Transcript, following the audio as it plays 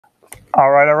All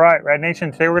right, Rad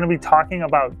Nation. Today we're going to be talking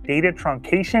about data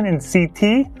truncation in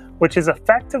CT, which is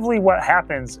effectively what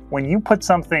happens when you put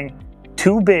something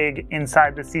too big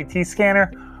inside the CT scanner,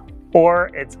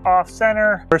 or it's off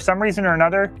center. For some reason or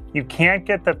another, you can't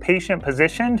get the patient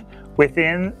positioned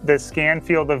within the scan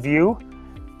field of view.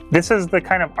 This is the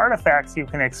kind of artifacts you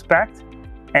can expect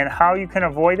and how you can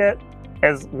avoid it,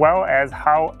 as well as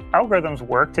how algorithms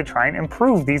work to try and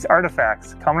improve these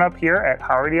artifacts. Coming up here at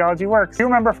How Radiology Works. You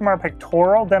remember from our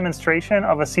pictorial demonstration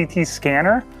of a CT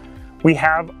scanner, we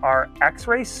have our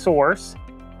X-ray source.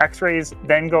 X-rays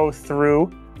then go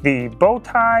through the bow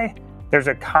tie. There's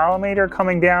a collimator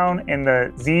coming down in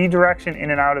the Z direction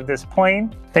in and out of this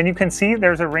plane. Then you can see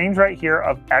there's a range right here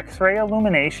of X-ray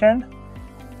illumination.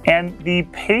 And the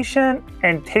patient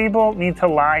and table need to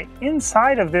lie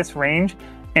inside of this range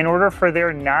in order for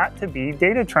there not to be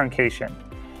data truncation.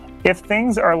 If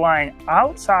things are lying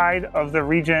outside of the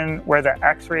region where the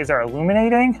X-rays are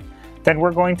illuminating, then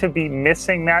we're going to be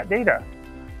missing that data.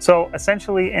 So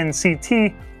essentially in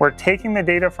CT, we're taking the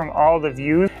data from all the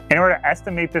views. In order to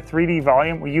estimate the 3D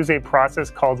volume, we use a process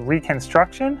called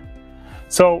reconstruction.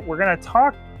 So we're going to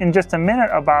talk in just a minute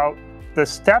about the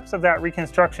steps of that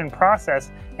reconstruction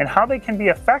process and how they can be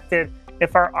affected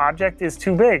if our object is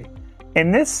too big. In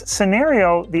this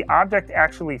scenario, the object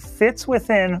actually fits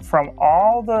within from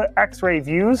all the X-ray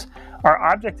views. Our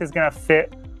object is going to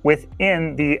fit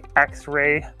within the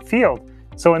X-ray field.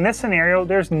 So in this scenario,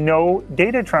 there's no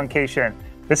data truncation.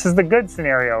 This is the good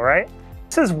scenario, right?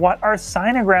 This is what our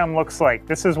Synogram looks like.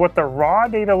 This is what the raw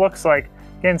data looks like.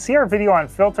 Again, see our video on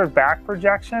filtered back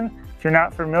projection if you're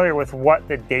not familiar with what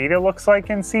the data looks like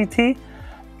in CT.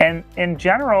 And in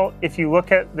general, if you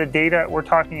look at the data, we're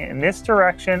talking in this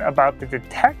direction about the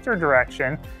detector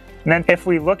direction. And then if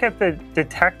we look at the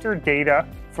detector data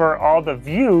for all the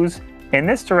views in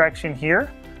this direction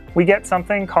here, we get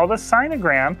something called a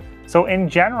Synogram. So in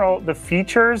general, the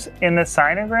features in the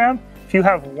Synogram, if you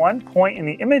have one point in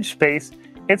the image space,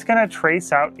 it's going to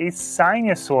trace out a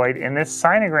sinusoid in this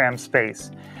Synogram space.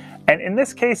 And in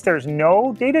this case, there's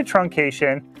no data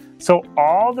truncation. So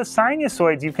all the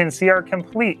sinusoids you can see are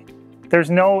complete.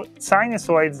 There's no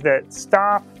sinusoids that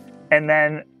stop and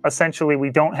then essentially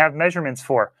we don't have measurements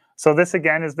for. So this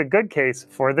again is the good case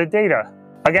for the data.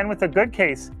 Again, with the good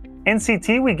case, in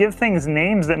CT we give things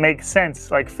names that make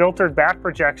sense, like filtered back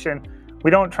projection.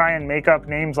 We don't try and make up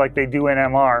names like they do in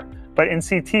MR. But in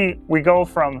CT, we go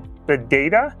from the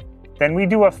data, then we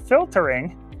do a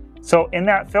filtering. So in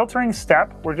that filtering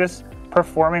step, we're just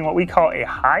performing what we call a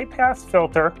high pass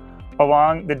filter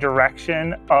along the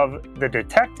direction of the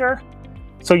detector.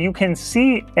 So you can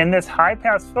see in this high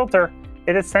pass filter,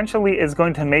 it essentially is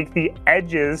going to make the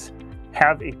edges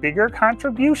have a bigger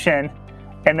contribution.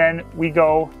 And then we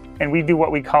go and we do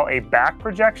what we call a back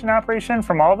projection operation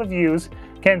from all the views.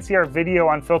 You can see our video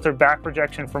on filtered back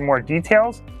projection for more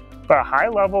details. But at a high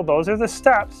level, those are the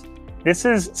steps. This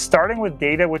is starting with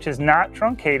data which is not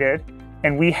truncated,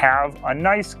 and we have a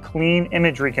nice clean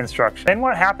image reconstruction. Then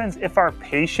what happens if our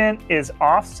patient is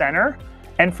off center,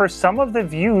 and for some of the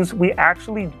views we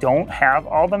actually don't have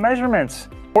all the measurements?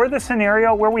 Or the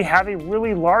scenario where we have a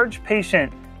really large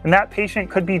patient and that patient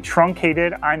could be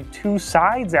truncated on two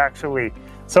sides actually.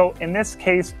 So in this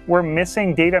case, we're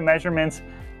missing data measurements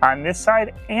on this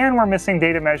side and we're missing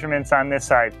data measurements on this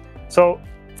side. So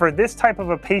for this type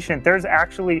of a patient, there's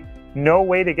actually no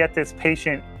way to get this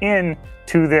patient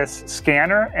into this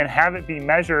scanner and have it be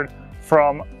measured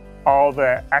from all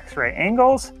the X-ray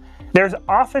angles. There's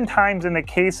oftentimes, in the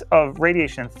case of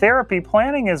radiation therapy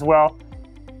planning as well,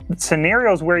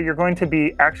 scenarios where you're going to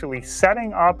be actually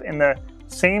setting up in the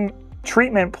same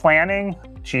treatment planning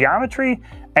geometry.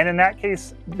 And in that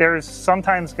case, there's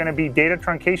sometimes going to be data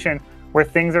truncation where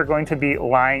things are going to be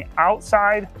lying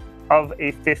outside of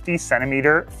a 50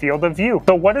 centimeter field of view.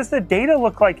 So what does the data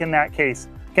look like in that case?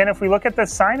 Again, if we look at the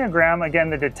Synogram, again,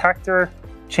 the detector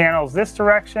channels this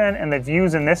direction and the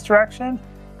views in this direction.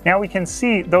 Now we can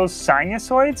see those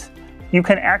sinusoids. You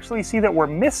can actually see that we're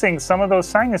missing some of those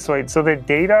sinusoids. So the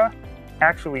data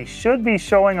actually should be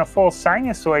showing a full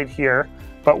sinusoid here,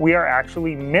 but we are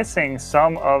actually missing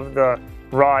some of the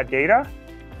raw data.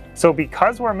 So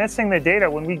because we're missing the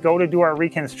data, when we go to do our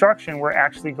reconstruction, we're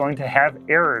actually going to have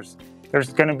errors.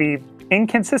 There's going to be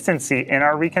inconsistency in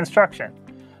our reconstruction.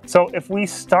 So if we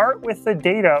start with the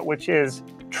data, which is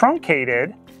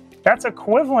truncated, that's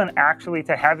equivalent actually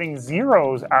to having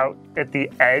zeros out at the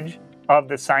edge of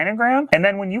the Synogram. And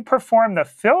then when you perform the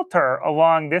filter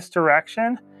along this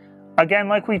direction, again,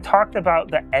 like we talked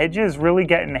about, the edges really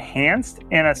get enhanced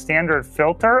in a standard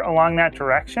filter along that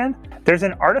direction. There's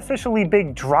an artificially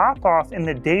big drop off in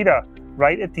the data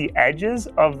right at the edges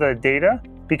of the data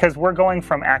because we're going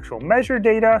from actual measured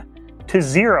data to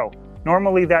 0.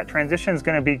 Normally that transition is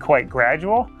going to be quite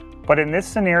gradual, but in this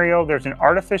scenario there's an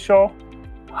artificial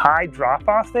high drop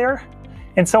off there.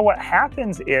 And so what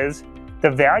happens is the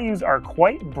values are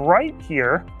quite bright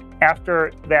here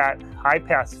after that high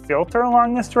pass filter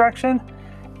along this direction.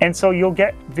 And so you'll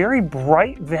get very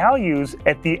bright values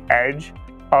at the edge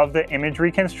of the image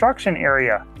reconstruction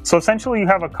area. So essentially you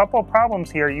have a couple problems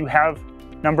here. You have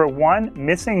number one,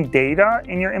 missing data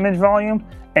in your image volume,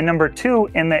 and number two,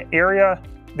 in the area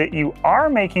that you are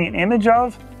making an image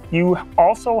of, you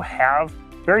also have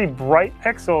very bright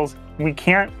pixels. We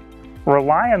can't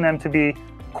rely on them to be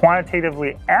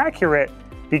quantitatively accurate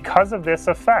because of this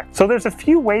effect. So there's a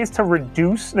few ways to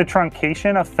reduce the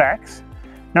truncation effects.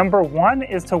 Number one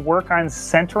is to work on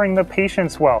centering the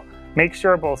patients well. Make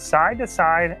sure both side to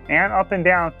side and up and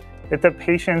down that the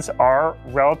patients are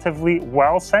relatively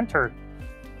well centered.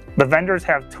 The vendors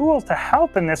have tools to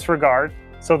help in this regard,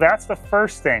 so that's the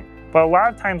first thing. But a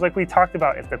lot of times, like we talked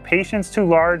about, if the patient's too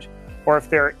large or if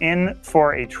they're in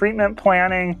for a treatment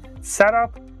planning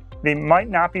setup, they might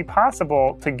not be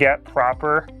possible to get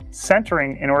proper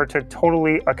centering in order to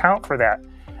totally account for that.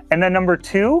 And then number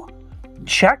two,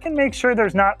 check and make sure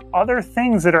there's not other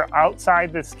things that are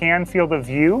outside the scan field of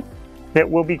view that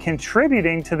will be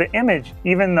contributing to the image,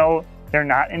 even though they're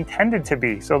not intended to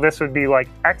be. So this would be like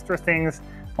extra things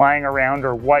lying around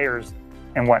or wires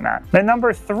and whatnot. Then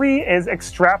number three is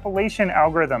extrapolation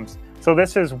algorithms. So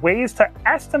this is ways to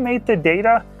estimate the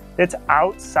data that's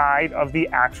outside of the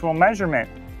actual measurement.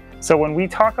 So when we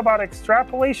talk about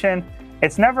extrapolation,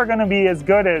 it's never going to be as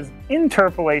good as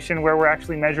interpolation, where we're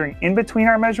actually measuring in between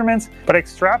our measurements, but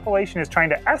extrapolation is trying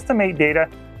to estimate data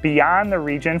beyond the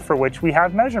region for which we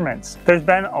have measurements. There's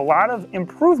been a lot of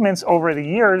improvements over the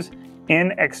years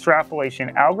in extrapolation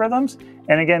algorithms,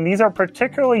 and again, these are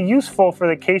particularly useful for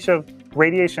the case of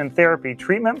radiation therapy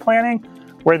treatment planning,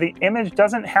 where the image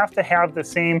doesn't have to have the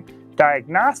same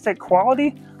diagnostic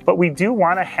quality, but we do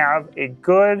want to have a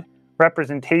good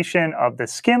representation of the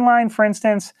skin line, for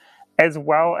instance, as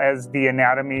well as the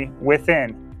anatomy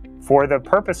within for the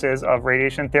purposes of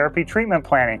radiation therapy treatment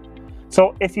planning.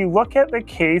 So if you look at the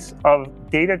case of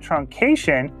data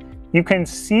truncation, you can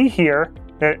see here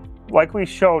that, like we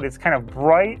showed, it's kind of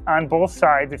bright on both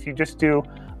sides if you just do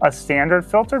a standard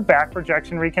filtered back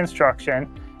projection reconstruction.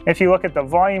 If you look at the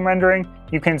volume rendering,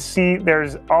 you can see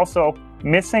there's also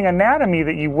missing anatomy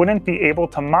that you wouldn't be able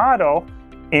to model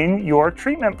in your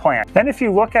treatment plan. Then if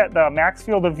you look at the max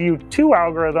field of view 2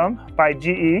 algorithm by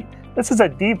GE, this is a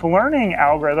deep learning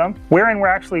algorithm wherein we're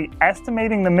actually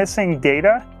estimating the missing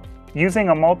data using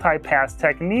a multi-pass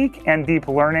technique and deep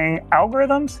learning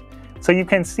algorithms. So you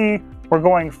can see we're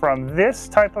going from this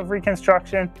type of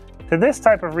reconstruction to this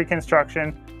type of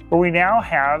reconstruction, where we now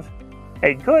have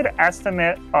a good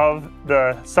estimate of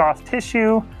the soft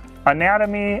tissue,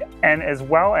 anatomy, and as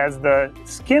well as the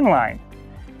skin line.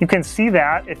 You can see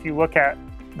that if you look at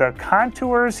the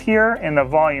contours here in the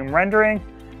volume rendering.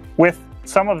 With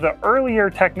some of the earlier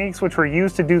techniques which were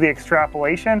used to do the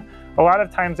extrapolation, a lot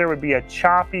of times there would be a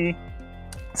choppy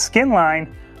skin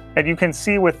line, and you can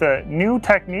see with the new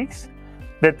techniques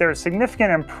that there's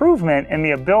significant improvement in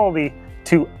the ability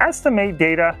to estimate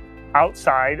data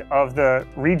outside of the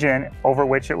region over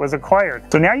which it was acquired.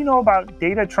 So now you know about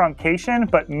data truncation,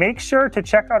 but make sure to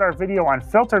check out our video on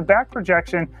filtered back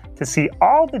projection to see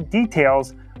all the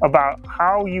details about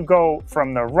how you go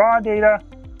from the raw data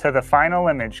to the final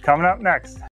image. Coming up next.